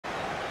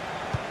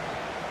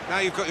Now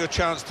you've got your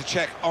chance to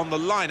check on the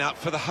lineup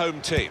for the home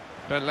team.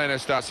 Bernd Leno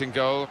starts in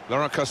goal.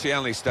 Laurent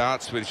Koscielny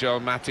starts with Joel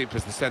Matip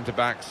as the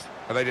centre-backs.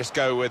 And they just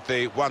go with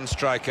the one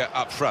striker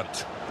up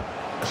front.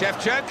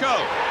 Shevchenko!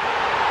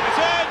 It's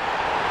in!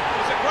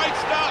 It's a great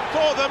start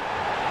for them.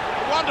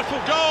 A wonderful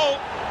goal.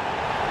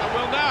 And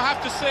we'll now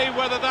have to see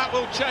whether that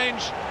will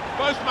change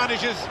both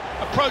managers'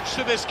 approach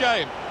to this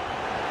game.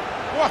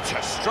 What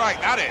a strike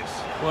that is!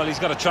 Well, he's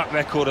got a track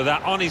record of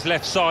that. On his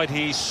left side,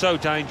 he's so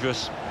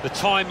dangerous. The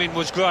timing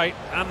was great,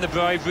 and the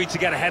bravery to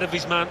get ahead of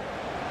his man.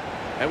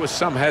 It was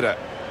some header.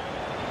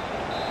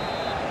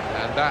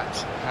 And that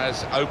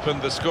has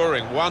opened the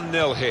scoring.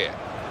 1-0 here.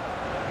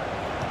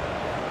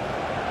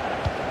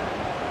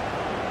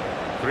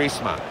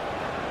 Griezmann.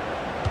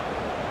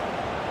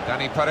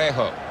 Dani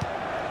Parejo.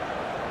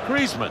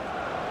 Griezmann.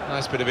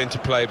 Nice bit of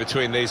interplay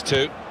between these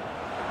two.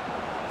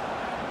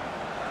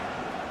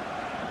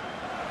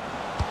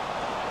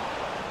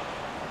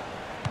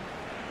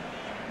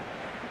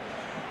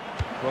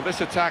 Well,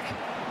 this attack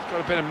has got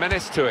a bit of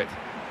menace to it.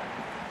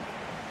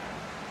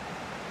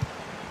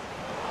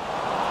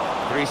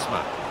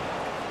 Griezmann.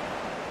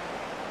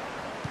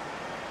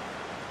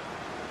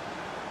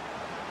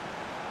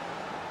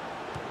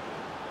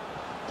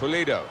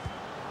 Pulido.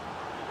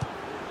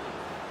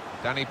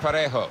 Dani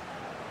Parejo.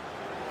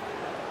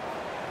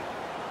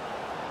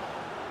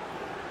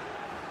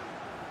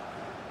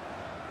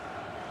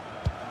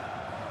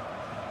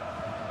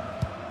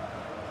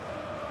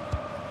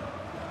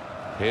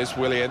 Here's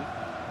Willian.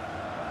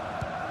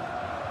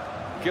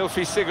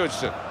 Gylfi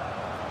Sigurdsson.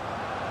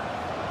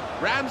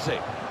 Ramsey.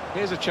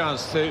 Here's a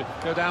chance to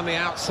go down the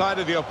outside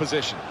of the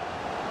opposition.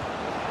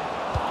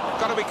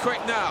 Got to be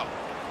quick now.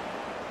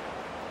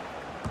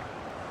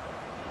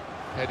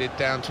 Headed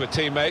down to a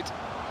teammate.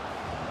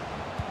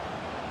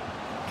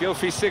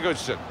 Gylfi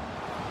Sigurdsson.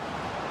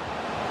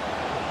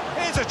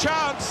 Here's a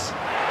chance.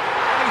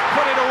 And he's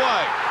put it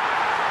away.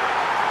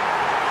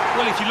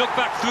 Well, if you look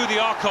back through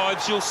the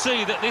archives, you'll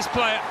see that this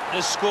player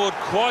has scored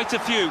quite a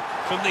few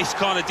from these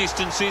kind of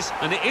distances,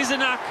 and it is a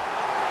knack.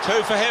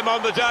 2 for him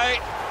on the day.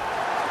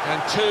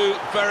 And 2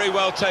 very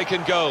well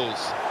taken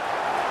goals.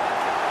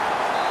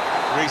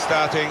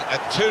 Restarting at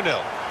 2-0.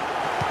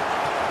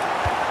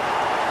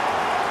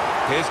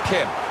 Here's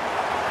Kim.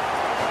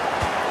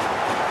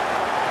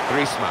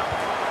 Griezmann.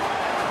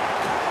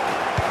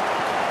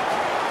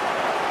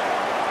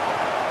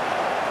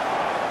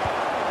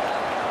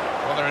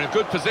 Well, they're in a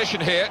good position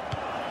here.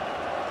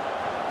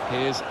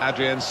 Here's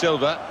Adrien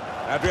Silva.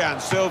 Adrien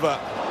Silva.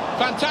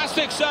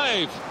 Fantastic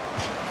save.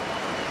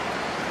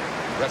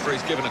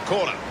 Referee's given a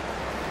corner.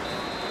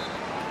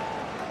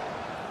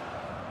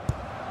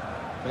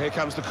 Here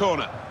comes the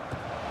corner.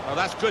 Oh,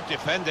 that's good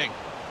defending.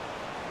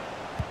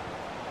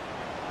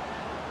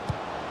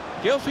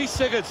 Gylfi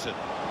Sigurdsson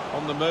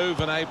on the move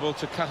and able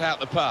to cut out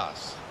the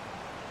pass.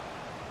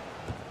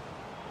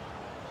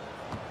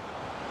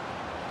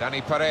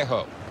 Dani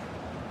Parejo.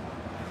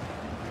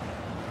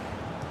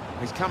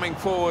 He's coming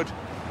forward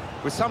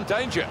with some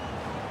danger.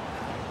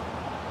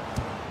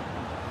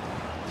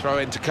 Throw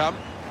in to come.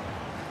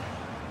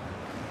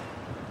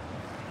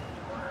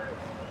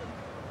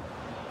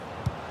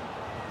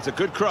 It's a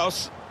good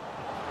cross.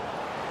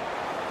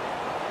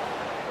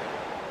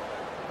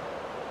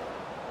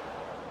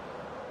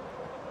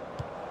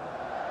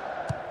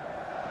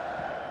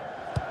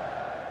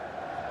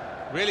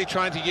 Really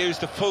trying to use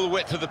the full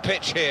width of the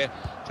pitch here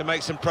to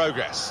make some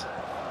progress.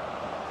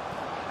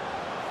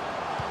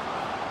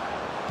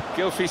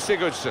 Gylfi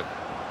Sigurdsson.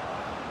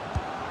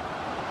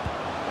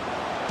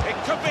 It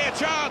could be a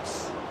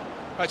chance.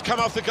 Oh, it's come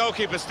off the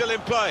goalkeeper, still in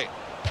play.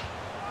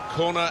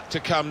 Corner to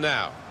come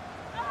now.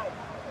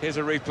 Here's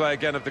a replay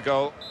again of the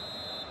goal.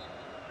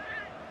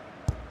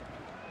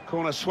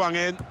 Corner swung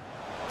in.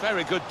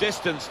 Very good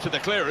distance to the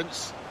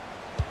clearance.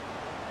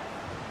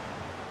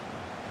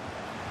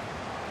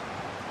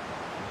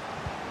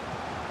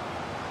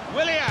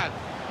 Willian!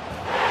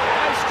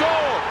 They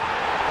scored!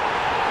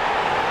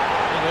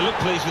 Well, they look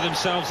pleased with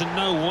themselves, and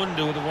no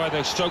wonder with the way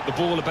they stroked the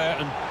ball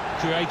about and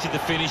created the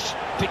finish,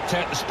 picked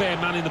out the spare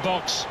man in the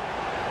box.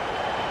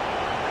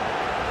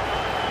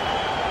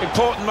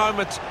 Important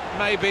moment,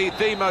 maybe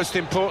the most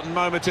important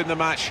moment in the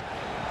match.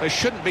 They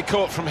shouldn't be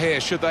caught from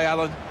here, should they,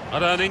 Alan? I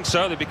don't think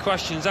so. There'll be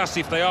questions asked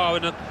if they are,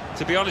 and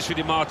to be honest with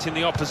you, Martin,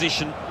 the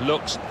opposition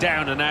looks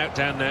down and out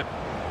down there.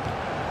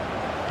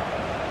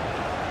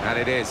 And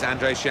it is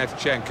Andrei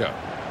Shevchenko.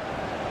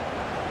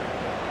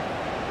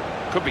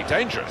 Could be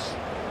dangerous.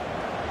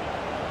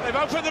 They've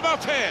opened them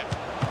up here.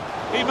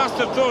 He must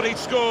have thought he'd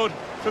scored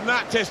from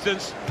that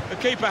distance. The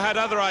keeper had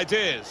other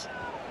ideas.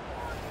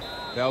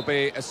 There'll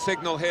be a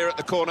signal here at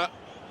the corner.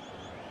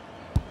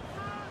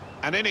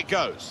 And in it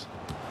goes.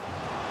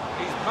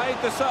 He's made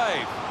the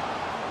save.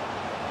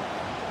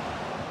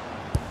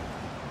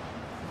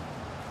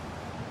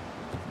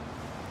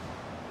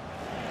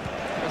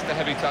 Just a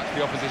heavy touch,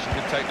 the opposition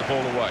could take the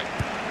ball away.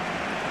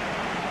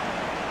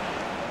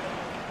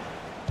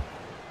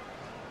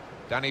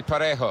 Dani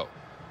Parejo.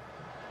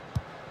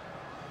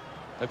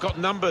 They've got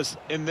numbers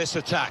in this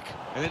attack,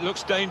 and it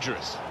looks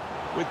dangerous.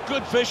 with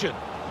good vision.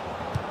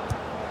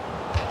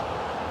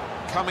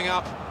 Coming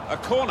up, a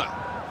corner.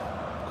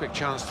 Quick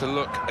chance to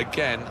look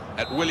again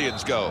at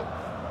Willian's goal.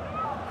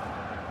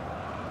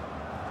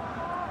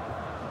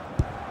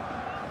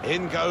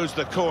 In goes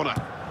the corner.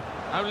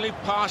 Only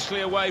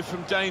partially away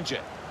from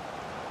danger.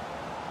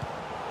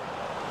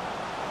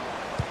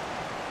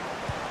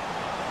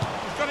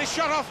 He's got his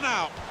shot off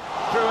now.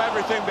 Threw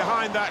everything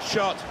behind that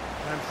shot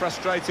and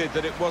frustrated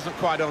that it wasn't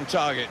quite on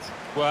target.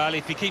 Well,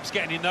 if he keeps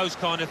getting in those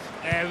kind of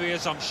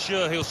areas, I'm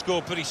sure he'll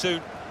score pretty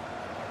soon.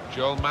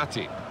 Joel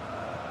Matip.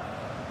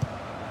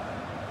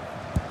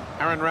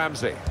 Aaron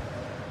Ramsey.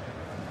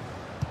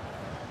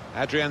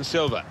 Adrian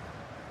Silva.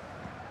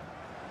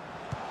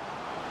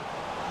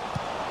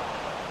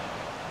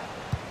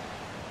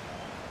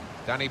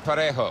 Dani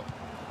Parejo.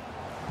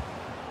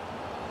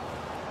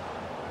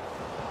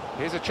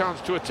 Here's a chance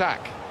to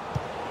attack.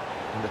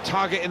 And the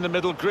target in the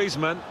middle,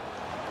 Griezmann.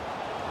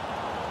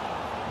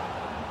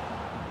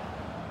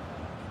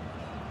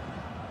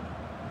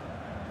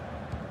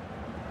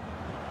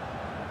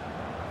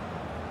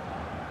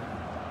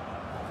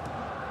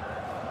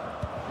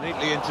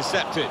 Neatly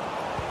intercepted.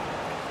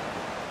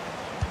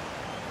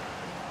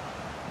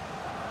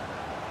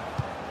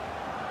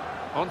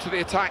 On to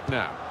the attack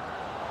now.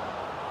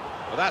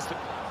 Well, that's the...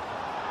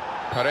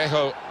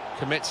 Parejo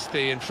commits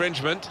the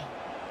infringement.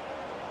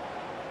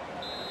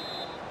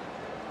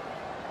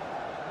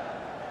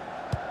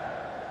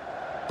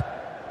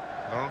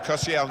 Laurent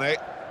Koscielny.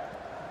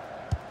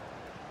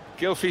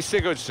 Gylfi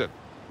Sigurdsson.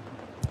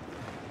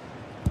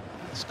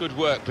 It's good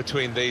work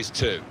between these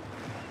two.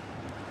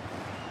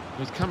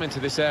 He's come into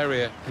this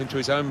area, into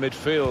his own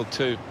midfield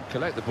to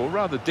collect the ball.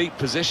 Rather deep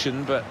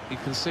position, but you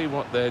can see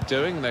what they're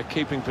doing. They're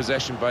keeping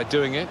possession by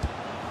doing it.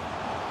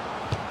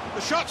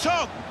 The shot's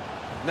on!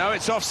 No,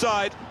 it's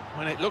offside.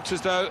 When it looks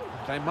as though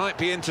they might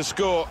be in to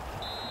score.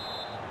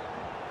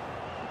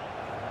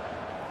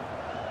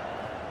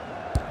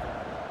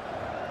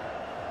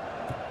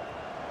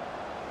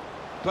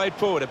 Played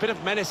forward, a bit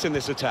of menace in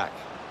this attack.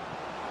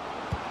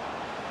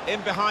 In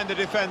behind the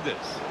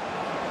defenders.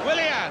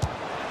 Willian!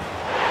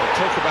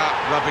 Talk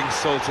about rubbing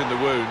salt in the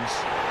wounds.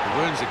 The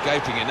wounds are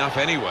gaping enough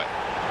anyway.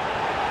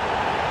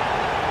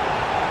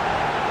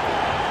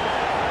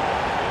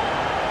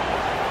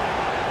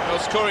 Well,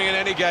 scoring in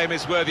any game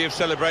is worthy of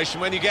celebration.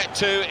 When you get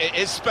two, it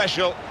is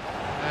special.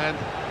 And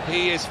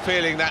he is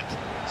feeling that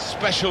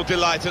special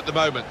delight at the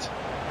moment.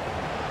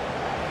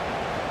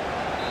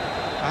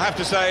 I have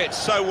to say, it's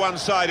so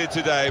one-sided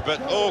today,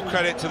 but all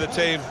credit to the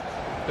team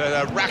that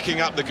are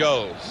racking up the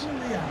goals.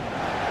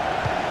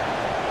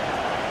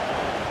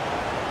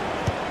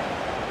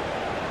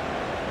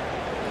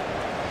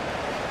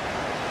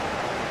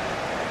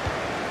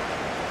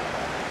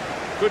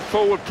 Good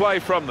forward play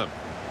from them.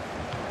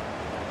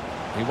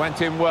 He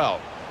went in well.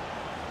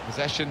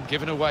 Possession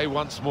given away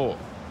once more.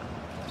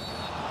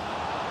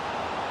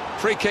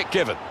 Free kick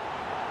given.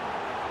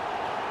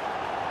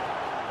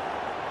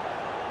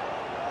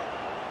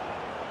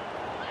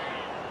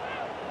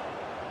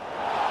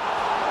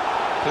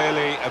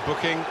 Clearly a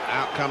booking,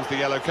 out comes the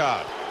yellow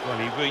card. Well,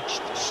 he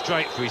reached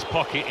straight for his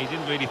pocket. He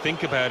didn't really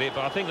think about it,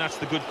 but I think that's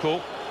the good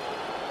call.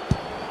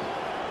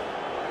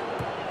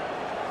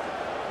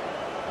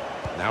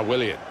 Now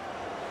Willian.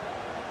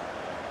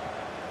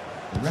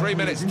 3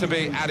 minutes to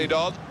be added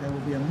on. There will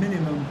be a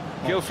minimum.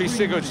 Gylfi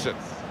Sigurdsson.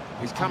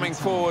 He's coming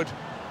forward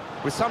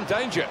with some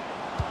danger.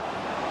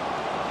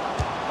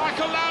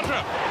 Michael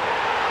Laudrup!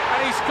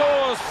 And he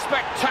scores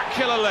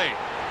spectacularly.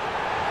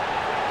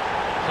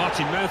 Heart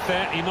in mouth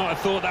there. He might have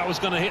thought that was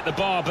going to hit the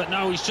bar, but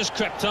no, he's just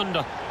crept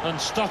under.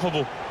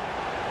 Unstoppable.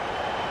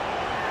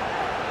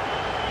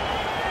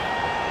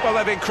 Well,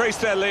 they've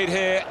increased their lead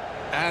here,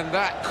 and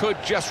that could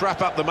just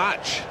wrap up the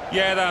match.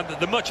 Yeah, they're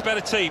the much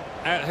better team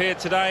out here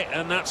today,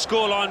 and that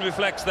scoreline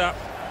reflects that.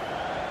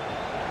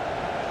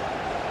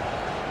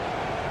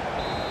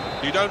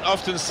 You don't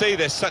often see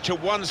this, such a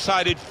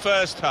one-sided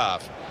first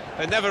half.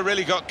 They never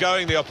really got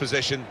going, the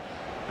opposition,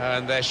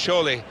 and they're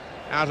surely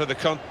out of the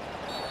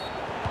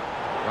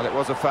Well, it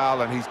was a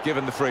foul, and he's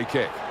given the free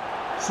kick.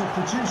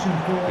 Substitution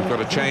for... We've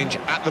got a change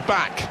at the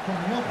back.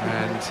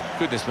 And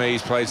goodness me,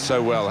 he's played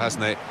so well,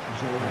 hasn't he?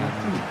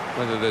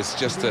 Whether there's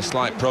just a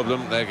slight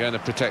problem, they're going to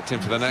protect him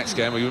for the next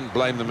game. We wouldn't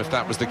blame them if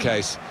that was the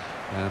case.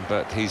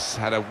 But he's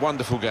had a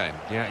wonderful game.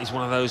 Yeah, he's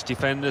one of those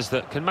defenders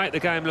that can make the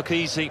game look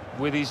easy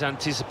with his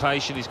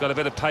anticipation. He's got a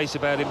bit of pace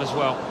about him as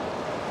well.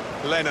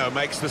 Leno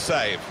makes the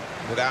save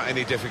without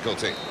any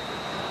difficulty.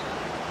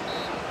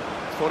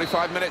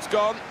 45 minutes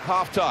gone,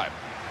 half-time.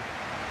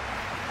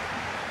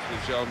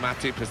 Joel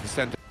Matip as the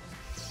centre.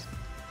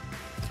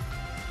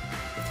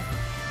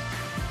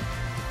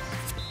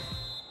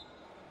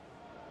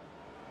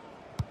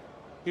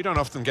 You don't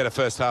often get a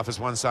first half as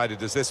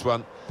one-sided as this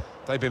one.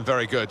 They've been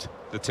very good,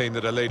 the team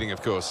that are leading,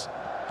 of course.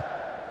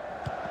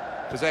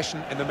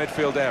 Possession in the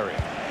midfield area.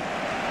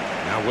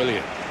 Now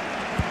Willian.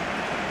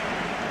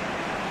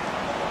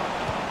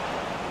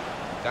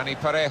 Dani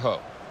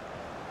Parejo.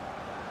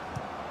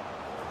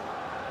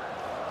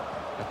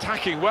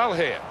 Attacking well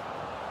here.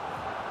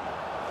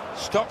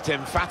 Stopped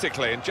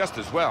emphatically and just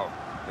as well.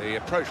 The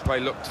approach play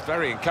looked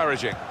very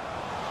encouraging.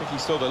 I think he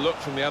saw the look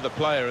from the other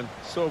player and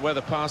saw where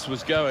the pass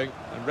was going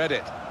and read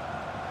it.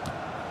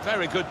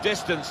 Very good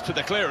distance to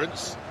the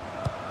clearance.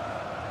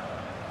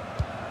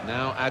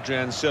 Now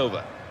Adrian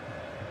Silva.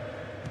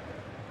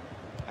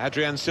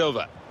 Adrian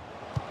Silva.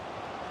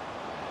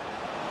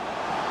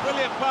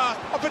 Brilliant pass.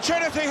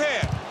 Opportunity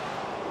here.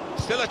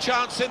 Still a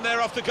chance in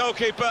there off the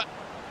goalkeeper.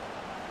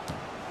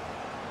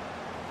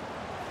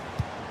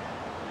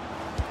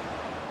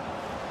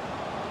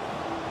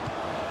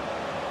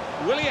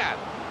 Willian.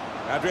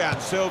 Adrian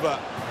Silva.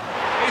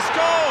 He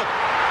scored!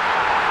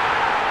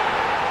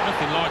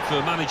 Nothing like for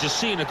a manager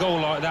seeing a goal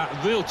like that.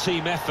 Real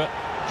team effort.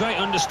 Great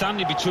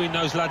understanding between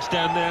those lads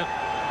down there.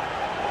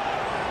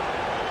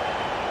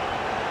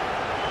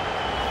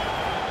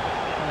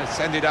 And it's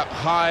ended up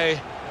high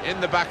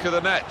in the back of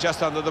the net,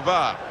 just under the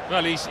bar.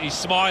 Well, he's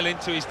smiling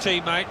to his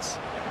teammates.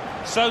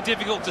 So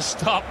difficult to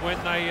stop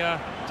when they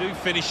do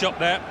finish up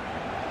there.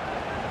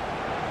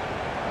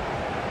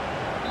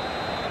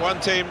 One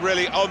team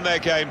really on their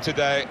game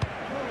today,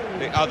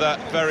 the other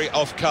very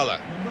off colour.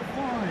 Number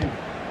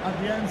 5,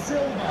 Adrian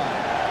Silva.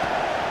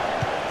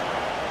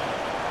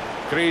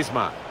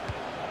 Griezmann.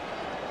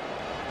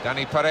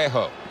 Dani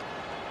Parejo.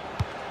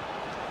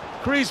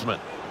 Griezmann.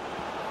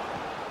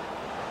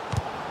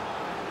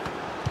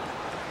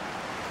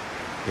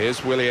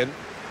 Here's Willian.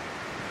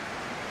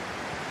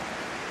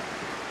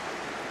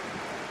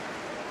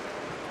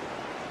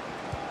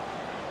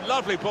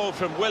 Lovely ball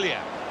from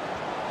Willian.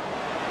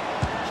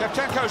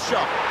 Shevchenko's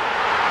shot.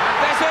 And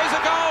this is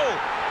a goal!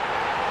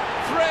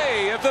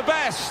 3 of the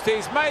best.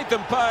 He's made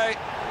them pay.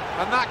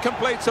 And that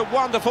completes a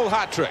wonderful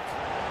hat-trick.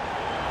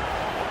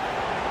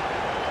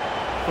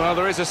 Well,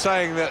 there is a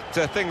saying that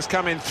things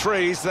come in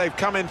threes. They've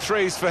come in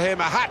threes for him,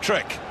 a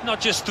hat-trick. Not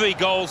just 3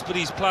 goals, but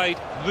he's played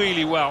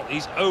really well.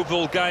 His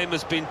overall game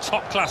has been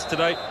top class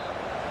today.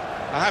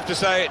 I have to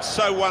say it's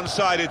so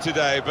one-sided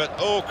today, but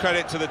all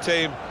credit to the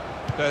team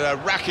that are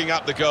racking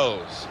up the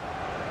goals.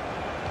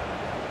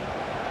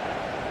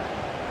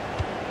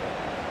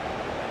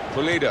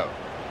 Pulido.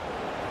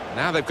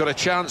 Now they've got a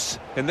chance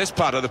in this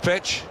part of the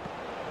pitch.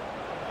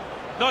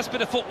 Nice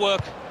bit of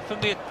footwork from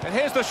the... And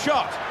here's the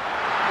shot.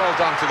 Well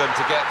done to them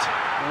to get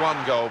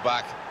 1 goal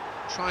back,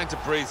 trying to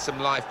breathe some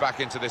life back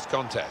into this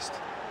contest.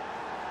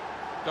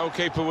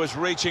 Goalkeeper was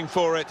reaching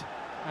for it,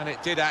 and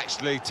it did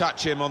actually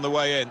touch him on the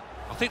way in.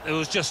 I think there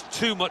was just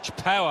too much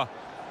power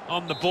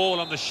on the ball,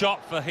 on the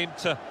shot, for him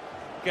to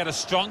get a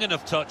strong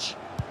enough touch.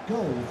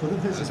 Goal for the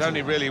visitor. There's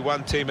only really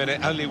one team in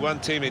it, only one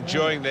team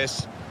enjoying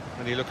this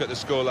when you look at the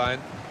scoreline.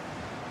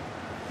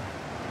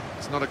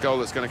 It's not a goal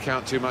that's going to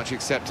count too much,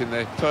 except in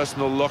the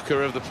personal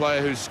locker of the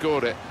player who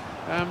scored it.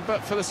 But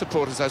for the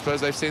supporters, I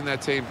suppose, they've seen their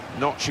team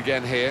notch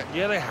again here.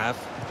 Yeah, they have,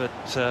 but...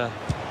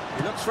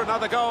 He looks for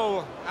another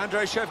goal,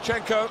 Andrei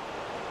Shevchenko.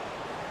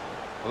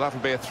 Well, that'll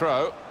be a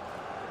throw.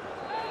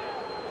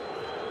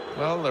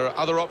 Well, there are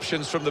other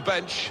options from the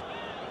bench.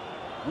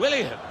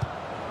 Willian.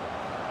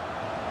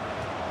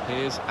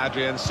 Here's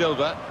Adrian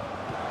Silva.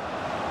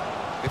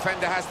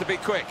 Defender has to be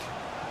quick.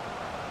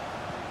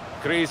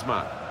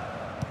 Griezmann.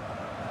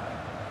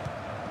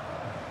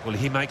 Well,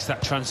 he makes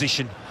that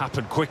transition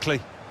happen quickly.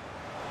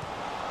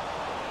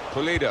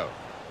 Pulido.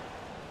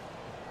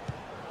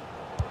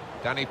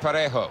 Dani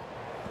Parejo.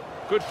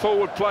 Good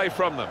forward play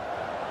from them.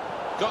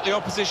 Got the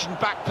opposition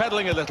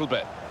backpedaling a little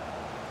bit.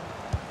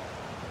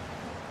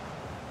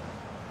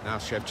 Now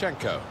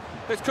Shevchenko.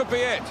 This could be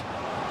it.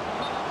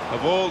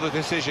 Of all the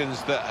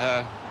decisions that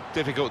are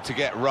difficult to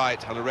get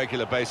right on a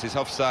regular basis,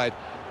 offside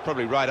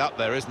probably right up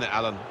there, isn't it,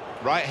 Alan?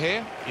 Right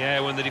here?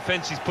 Yeah, when the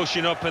defence is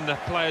pushing up and the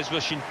players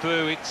rushing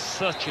through, it's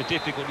such a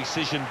difficult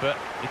decision, but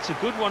it's a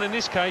good one in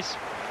this case.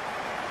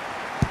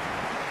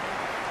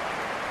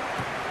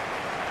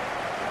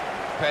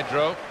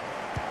 Pedro.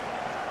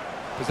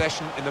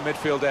 Possession in the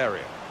midfield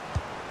area.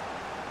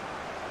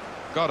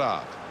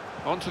 Goddard.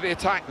 Onto the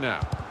attack now.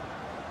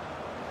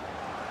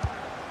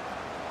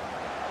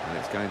 And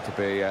it's going to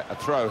be a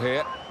throw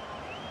here.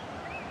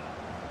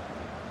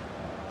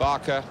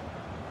 Barker.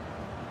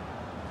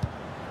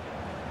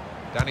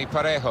 Dani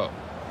Parejo.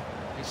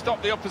 He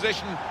stopped the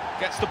opposition,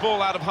 gets the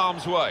ball out of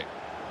harm's way.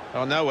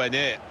 Oh, nowhere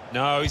near.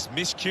 No, he's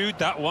miscued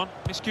that one.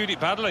 Miscued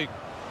it badly.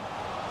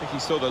 I think he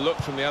saw the look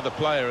from the other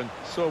player and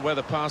saw where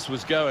the pass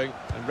was going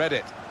and read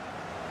it.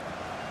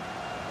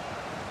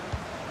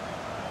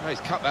 Oh,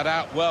 he's cut that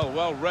out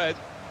well read.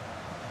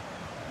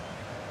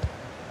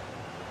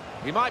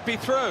 He might be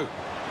through.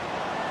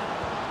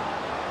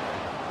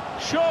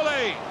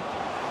 Surely!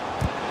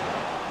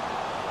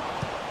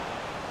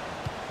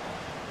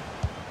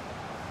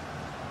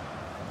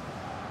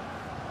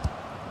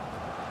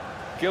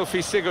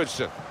 Gylfi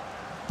Sigurdsson.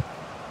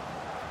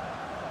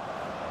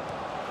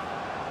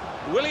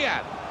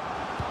 Willian.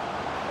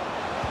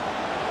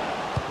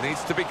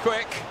 Needs to be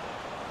quick.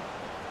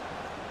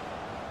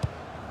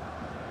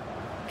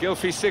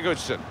 Gylfi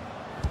Sigurdsson.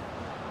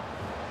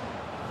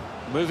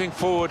 Moving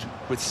forward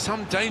with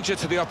some danger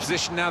to the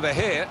opposition now they're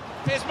here.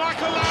 Here's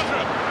Michael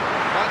Laudrup.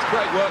 That's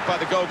Great work by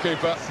the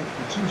goalkeeper.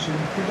 Substitution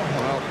for the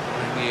Well,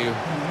 when you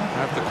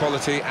have the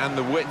quality and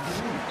the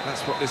width,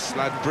 that's what this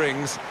lad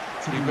brings.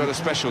 You've got a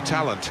special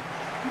talent.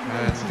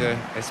 And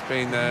it's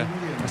been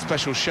a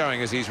special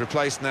showing as he's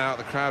replaced now,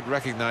 the crowd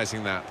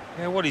recognising that.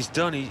 Yeah, what he's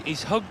done,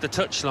 he's hugged the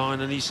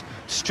touchline and he's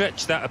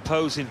stretched that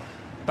opposing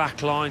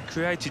back line,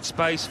 created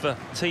space for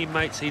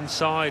teammates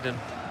inside, and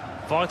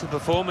vital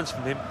performance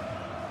from him.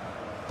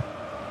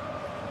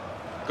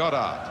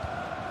 Goddard.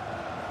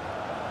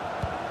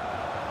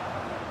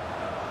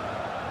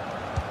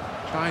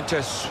 Trying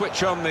to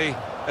switch on the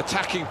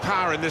attacking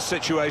power in this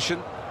situation.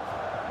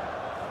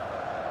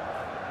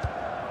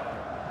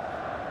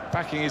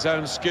 Backing his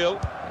own skill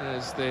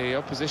as the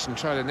opposition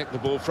try to nick the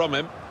ball from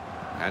him.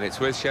 And it's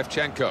with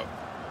Shevchenko.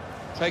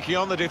 Taking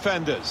on the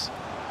defenders.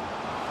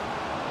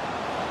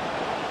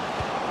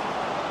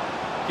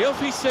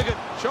 Gylfi Sigurd.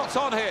 Shots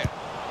on here.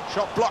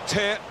 Shot blocked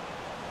here.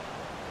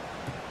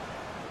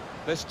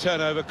 This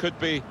turnover could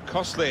be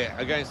costly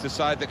against a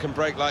side that can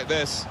break like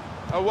this.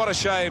 Oh, what a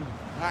shame.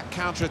 That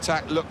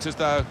counter-attack looked as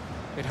though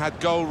it had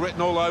goal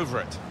written all over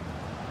it.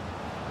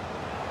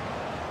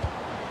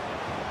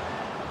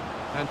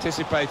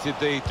 Anticipated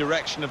the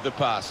direction of the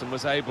pass and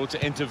was able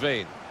to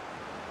intervene.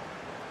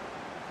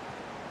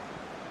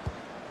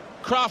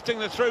 Crafting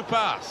the through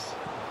pass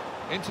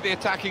into the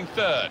attacking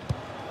third.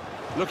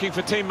 Looking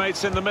for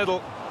teammates in the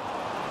middle.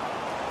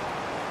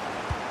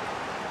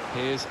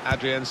 Here's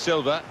Adrien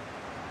Silva.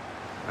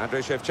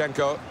 Andrei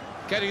Shevchenko.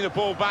 Getting the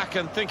ball back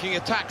and thinking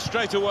attack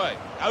straight away.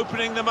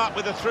 Opening them up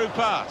with a through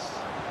pass.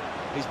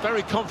 He's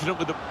very confident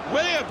with the...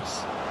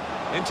 Williams!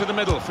 Into the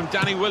middle from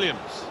Danny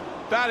Williams.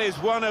 That is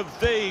one of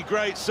the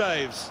great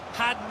saves.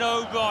 Had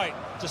no right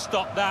to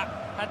stop that.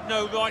 Had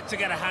no right to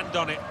get a hand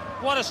on it.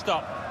 What a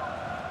stop.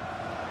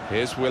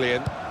 Here's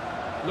Willian.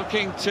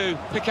 Looking to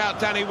pick out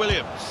Danny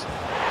Williams.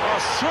 Oh,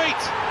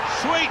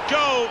 sweet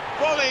goal.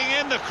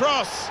 Volleying in the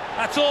cross.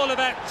 That's all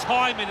about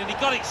timing, and he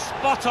got it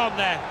spot on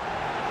there.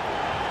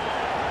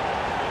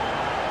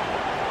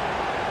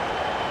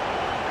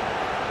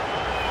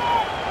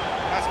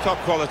 That's top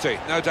quality,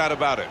 no doubt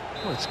about it.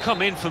 Well, it's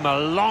come in from a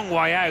long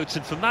way out,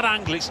 and from that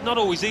angle it's not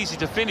always easy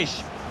to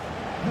finish.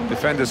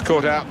 Defenders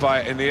caught out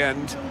by it in the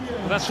end.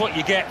 Well, that's what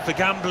you get for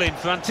gambling,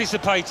 for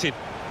anticipating.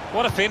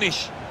 What a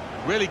finish.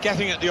 Really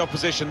getting at the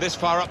opposition this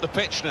far up the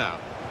pitch now.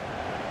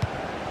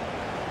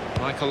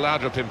 Michael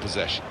Laudrup in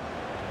possession.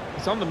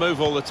 He's on the move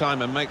all the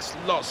time and makes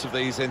lots of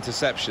these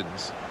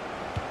interceptions.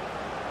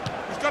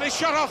 He's got his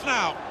shot off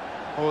now.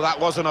 Oh, that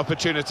was an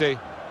opportunity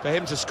for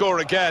him to score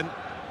again.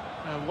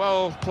 And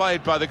well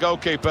played by the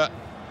goalkeeper,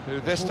 who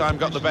this time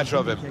got the better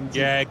of him.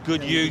 Yeah,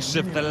 good use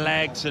of the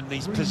legs, and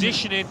his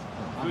positioning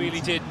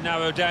really did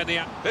narrow down the...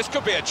 This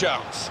could be a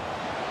chance.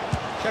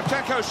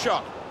 Shevchenko's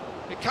shot.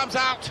 It comes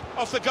out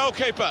off the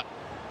goalkeeper.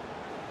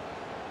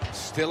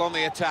 Still on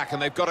the attack,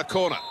 and they've got a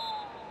corner.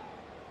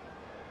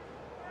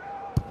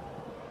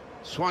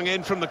 Swung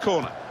in from the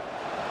corner.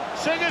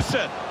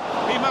 Sigurdsson!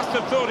 He must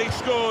have thought he'd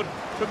scored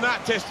from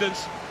that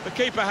distance. The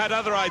keeper had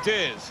other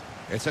ideas.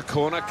 It's a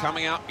corner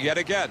coming up yet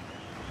again.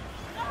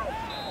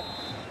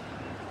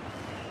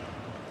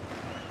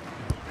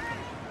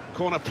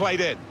 Corner played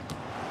in.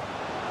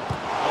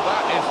 Well,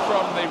 that is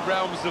from the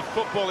realms of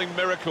footballing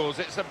miracles.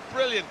 It's a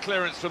brilliant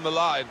clearance from the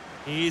line.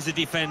 He is a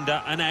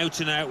defender, an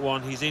out-and-out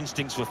one. His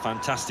instincts were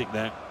fantastic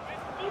there.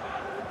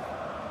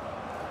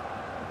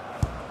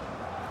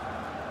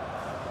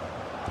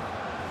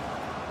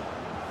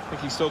 I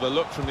think he saw the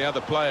look from the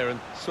other player and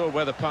saw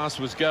where the pass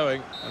was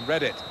going and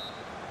read it.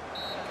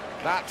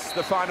 That's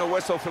the final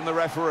whistle from the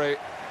referee.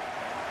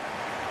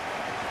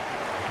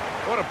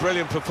 What a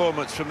brilliant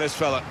performance from this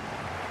fella.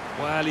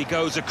 Well, he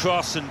goes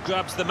across and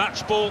grabs the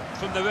match ball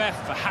from the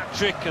ref, a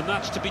hat-trick, and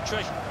that's to be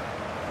treasured.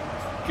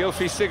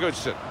 Gylfi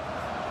Sigurdsson.